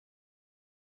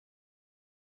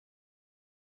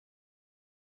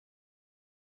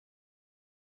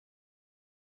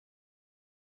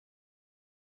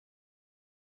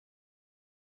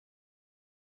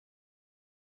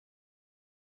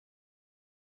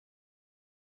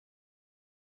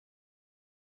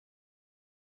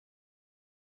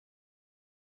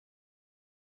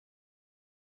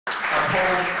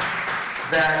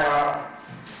that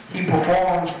he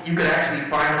performs. You can actually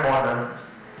find him on the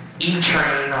E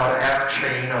train or the F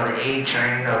train or the A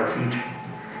train or the C train.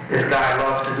 This guy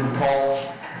loves to do poems.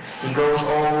 He goes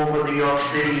all over New York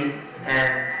City,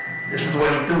 and this is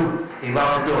what he do. He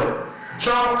loves to do it.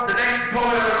 So the next poet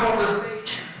I'm going to call to the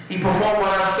stage, he performed with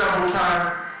us several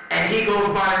times, and he goes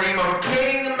by the name of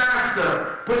King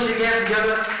Master. Put your hands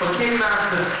together for King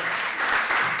Master.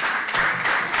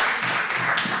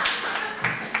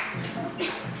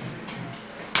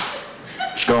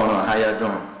 What's going on? How y'all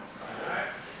doing?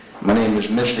 My name is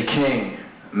Mr. King,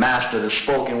 Master of the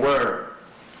Spoken Word.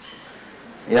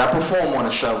 Yeah, I perform on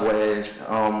the subways.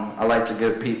 I like to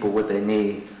give people what they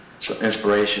need, some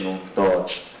inspirational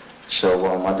thoughts.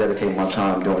 So I dedicate my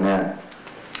time doing that.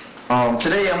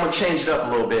 Today I'm going to change it up a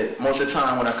little bit. Most of the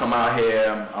time when I come out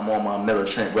here, I'm on my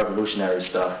militant revolutionary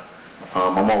stuff.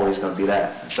 I'm always going to be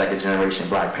that, second generation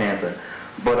Black Panther.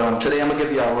 But today I'm going to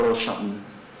give y'all a little something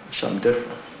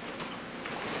different.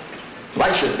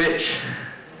 Life's a bitch,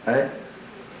 right?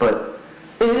 But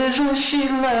isn't she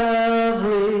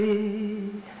lovely?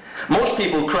 Most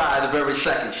people cry the very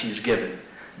second she's given.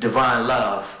 Divine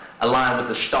love, aligned with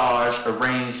the stars,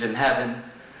 arranged in heaven.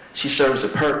 She serves a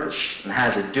purpose and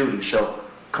has a duty, so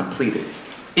complete it.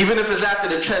 Even if it's after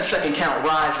the 10-second count,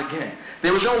 rise again.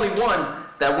 There was only one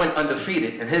that went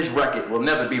undefeated, and his record will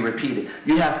never be repeated.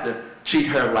 You have to treat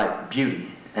her like beauty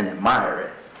and admire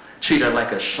it. Treat her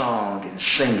like a song and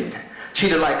sing it.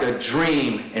 Treat her like a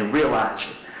dream and realize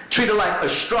it. Treat her like a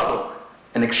struggle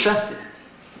and accept it.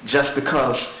 Just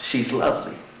because she's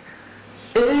lovely.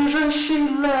 Isn't she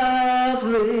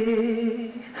lovely?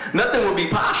 Nothing would be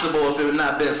possible if it had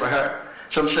not been for her.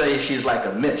 Some say she's like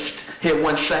a mist. Here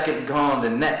 1 second, gone the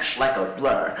next, like a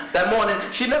blur. That morning,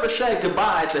 she never said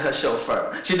goodbye to her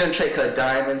chauffeur. She didn't take her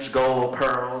diamonds, gold,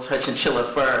 pearls, her chinchilla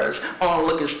furs.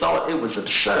 Onlookers thought it was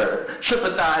absurd,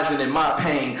 sympathizing in my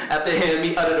pain after hearing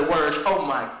me utter the words, oh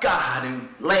my God, and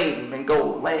lame and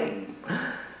go lame.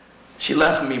 She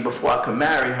left me before I could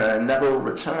marry her and never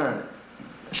returned.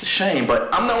 It's a shame, but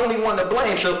I'm the only one to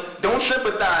blame, so don't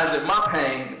sympathize with my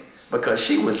pain, because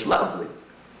she was lovely.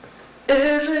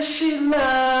 Isn't she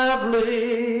lovely?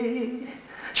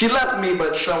 She left me,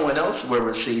 but someone else will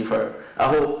receive her. I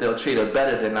hope they'll treat her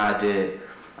better than I did.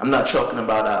 I'm not talking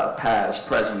about our past,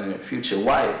 present, and future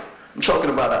wife. I'm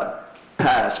talking about our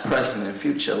past, present, and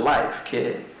future life,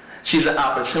 kid. She's an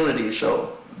opportunity,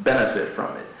 so benefit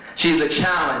from it. She's a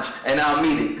challenge, and I'll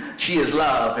meet it. She is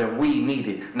love, and we need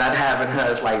it. Not having her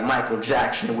is like Michael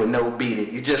Jackson with no beat it.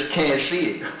 You just can't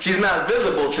see it. She's not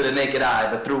visible to the naked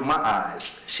eye, but through my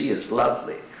eyes, she is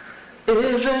lovely.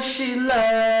 Isn't she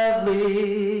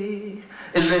lovely?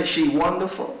 Isn't she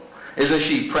wonderful? Isn't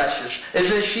she precious?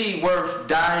 Isn't she worth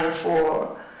dying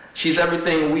for? She's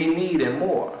everything we need and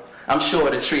more. I'm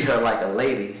sure to treat her like a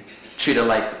lady, treat her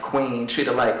like a queen, treat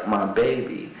her like my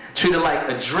baby, treat her like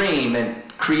a dream, and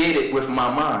create it with my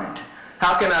mind.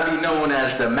 How can I be known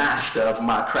as the master of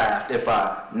my craft if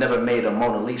I never made a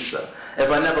Mona Lisa? If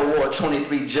I never wore a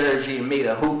 23 jersey and made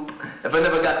a hoop? If I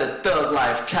never got the thug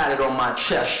life tatted on my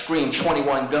chest, screamed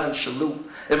 21 gun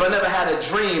salute? If I never had a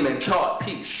dream and taught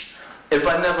peace? If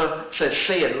I never said,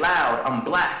 say it loud, I'm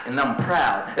black and I'm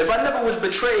proud. If I never was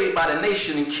betrayed by the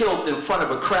nation and killed in front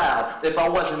of a crowd. If I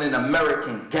wasn't an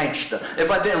American gangster.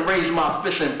 If I didn't raise my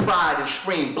fist in pride and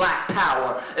scream black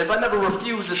power. If I never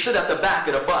refused to sit at the back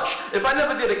of the bus. If I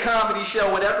never did a comedy show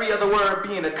with every other word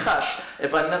being a cuss.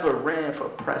 If I never ran for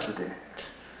president.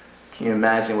 Can you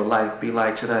imagine what life would be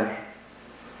like today?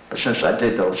 But since I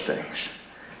did those things,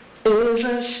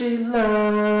 isn't she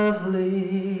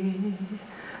lovely?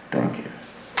 Thank you.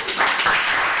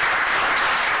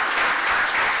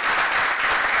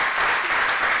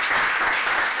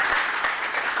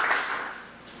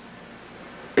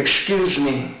 Excuse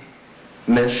me,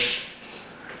 miss.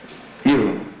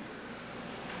 You.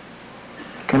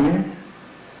 Come here.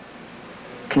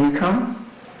 Can you come?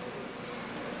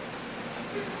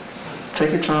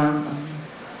 Take your time.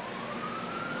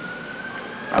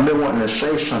 I've been wanting to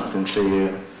say something to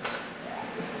you.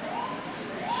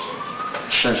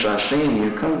 Since I've seen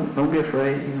you, come, don't be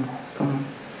afraid, come.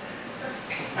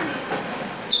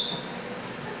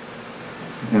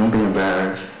 Don't be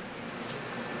embarrassed.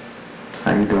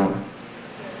 How you doing?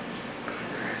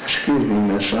 Excuse me,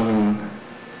 miss, I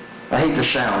hate to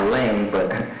sound lame,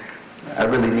 but I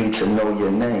really need to know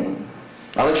your name.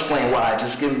 I'll explain why.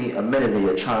 Just give me a minute of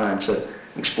your time to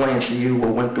explain to you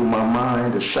what went through my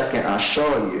mind the second I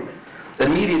saw you.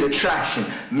 Immediate attraction,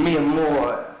 me and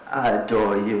more, I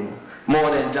adore you.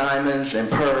 More than diamonds and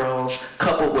pearls,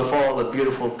 coupled with all the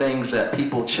beautiful things that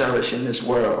people cherish in this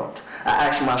world. I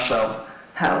ask myself,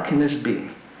 how can this be?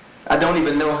 I don't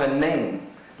even know her name.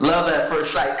 Love at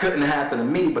first sight couldn't happen to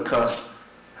me because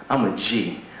I'm a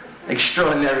G.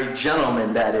 Extraordinary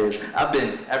gentleman, that is. I've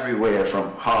been everywhere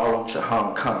from Harlem to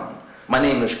Hong Kong. My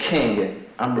name is King and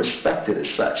I'm respected as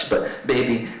such. But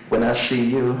baby, when I see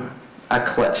you, I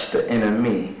clutch the inner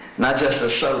me. Not just to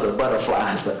sow the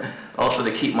butterflies, but also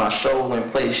to keep my soul in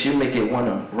place. You make it want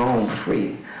to roam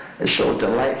free. It's so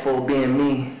delightful being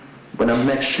me when I'm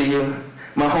next to you.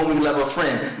 My homie lover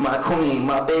friend, my queen,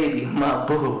 my baby, my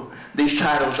boo. These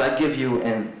titles I give you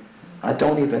and I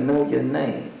don't even know your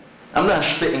name. I'm not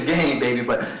spitting game, baby,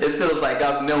 but it feels like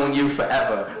I've known you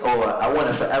forever, or I want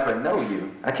to forever know you.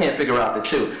 I can't figure out the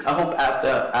two. I hope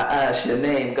after I ask your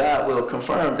name, God will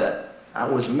confirm that I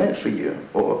was meant for you,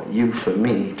 or you for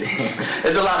me. Damn.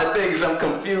 There's a lot of things I'm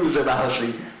confused about.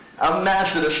 See, I've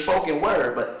mastered the spoken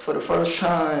word, but for the first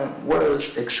time,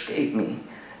 words escape me.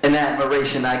 In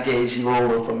admiration, I gaze you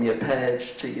over from your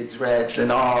peds to your dreads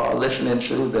and all, listening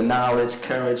to the knowledge,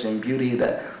 courage, and beauty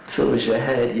that fills your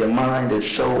head. Your mind is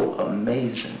so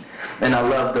amazing. And I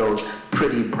love those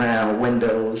pretty brown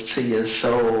windows to your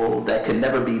soul that could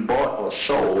never be bought or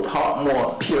sold. Heart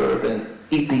more pure than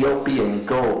Ethiopian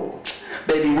gold.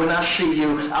 Baby, when I see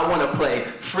you, I want to play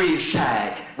freeze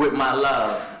tag with my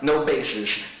love. No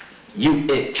basis. You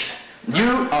it.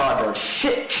 You are the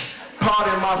shit.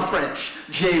 Pardon my French.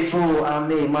 Je vous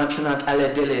aime maintenant à la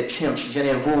délai temps. Je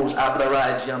ne vous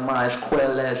hablerai jamais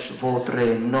quel est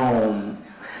votre nom.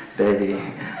 Baby,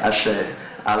 I said,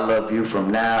 I love you from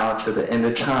now to the end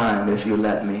of time if you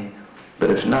let me.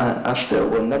 But if not, I still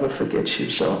will never forget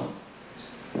you. So,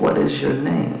 what is your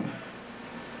name?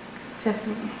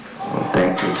 Tiffany. Well,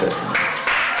 thank you, Tiffany.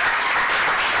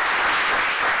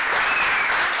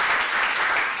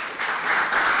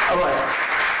 All right.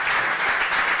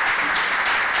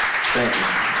 Thank you.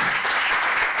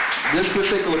 This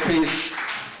particular piece,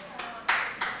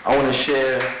 I want to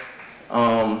share.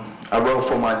 I wrote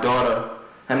for my daughter.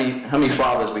 How many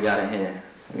fathers we got in here?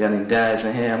 We got any dads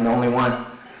in here? I'm the only one.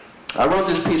 I wrote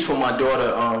this piece for my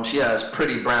daughter. She has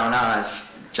pretty brown eyes,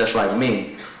 just like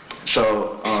me.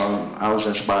 So I was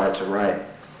inspired to write.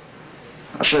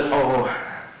 I said, oh,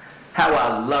 how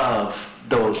I love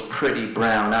those pretty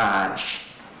brown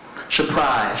eyes.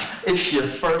 Surprise, it's your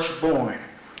firstborn.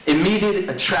 Immediate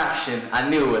attraction, I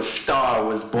knew a star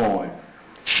was born.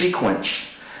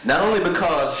 Sequence, not only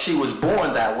because she was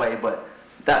born that way, but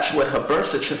that's what her birth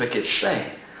certificates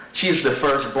say. She's the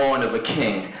firstborn of a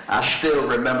king. I still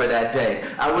remember that day.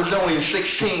 I was only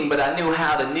 16, but I knew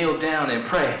how to kneel down and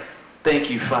pray. Thank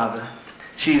you, Father.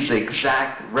 She's the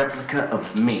exact replica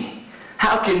of me.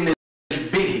 How can this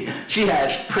be? She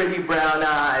has pretty brown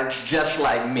eyes just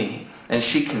like me. And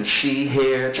she can see,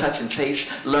 hear, touch, and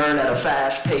taste, learn at a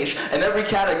fast pace. In every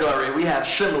category, we have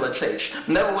similar tastes.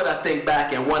 Never would I think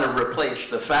back and want to replace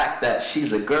the fact that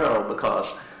she's a girl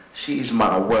because she's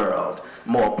my world.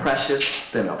 More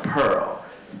precious than a pearl.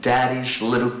 Daddy's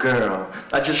little girl.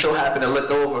 I just so happened to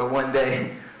look over one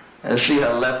day and see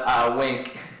her left eye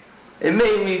wink. It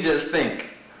made me just think,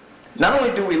 not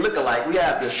only do we look alike, we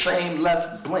have the same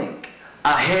left blink.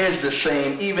 Our hair's the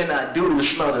same, even our doodles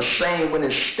smell the same when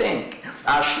it stink.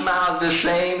 Our smile's the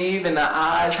same, even our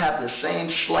eyes have the same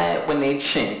slant when they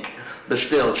chink. But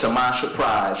still, to my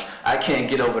surprise, I can't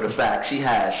get over the fact she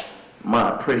has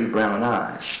my pretty brown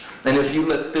eyes. And if you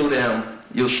look through them,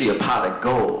 you'll see a pot of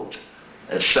gold.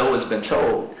 As so has been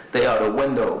told, they are the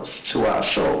windows to our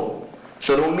soul.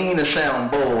 So don't mean to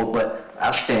sound bold, but I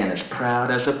stand as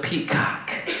proud as a peacock.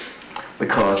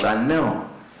 Because I know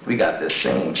we got the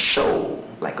same soul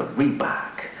like a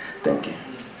Reebok. Thank you.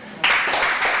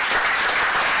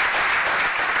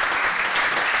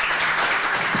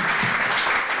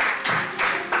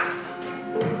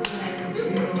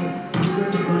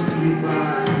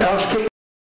 That was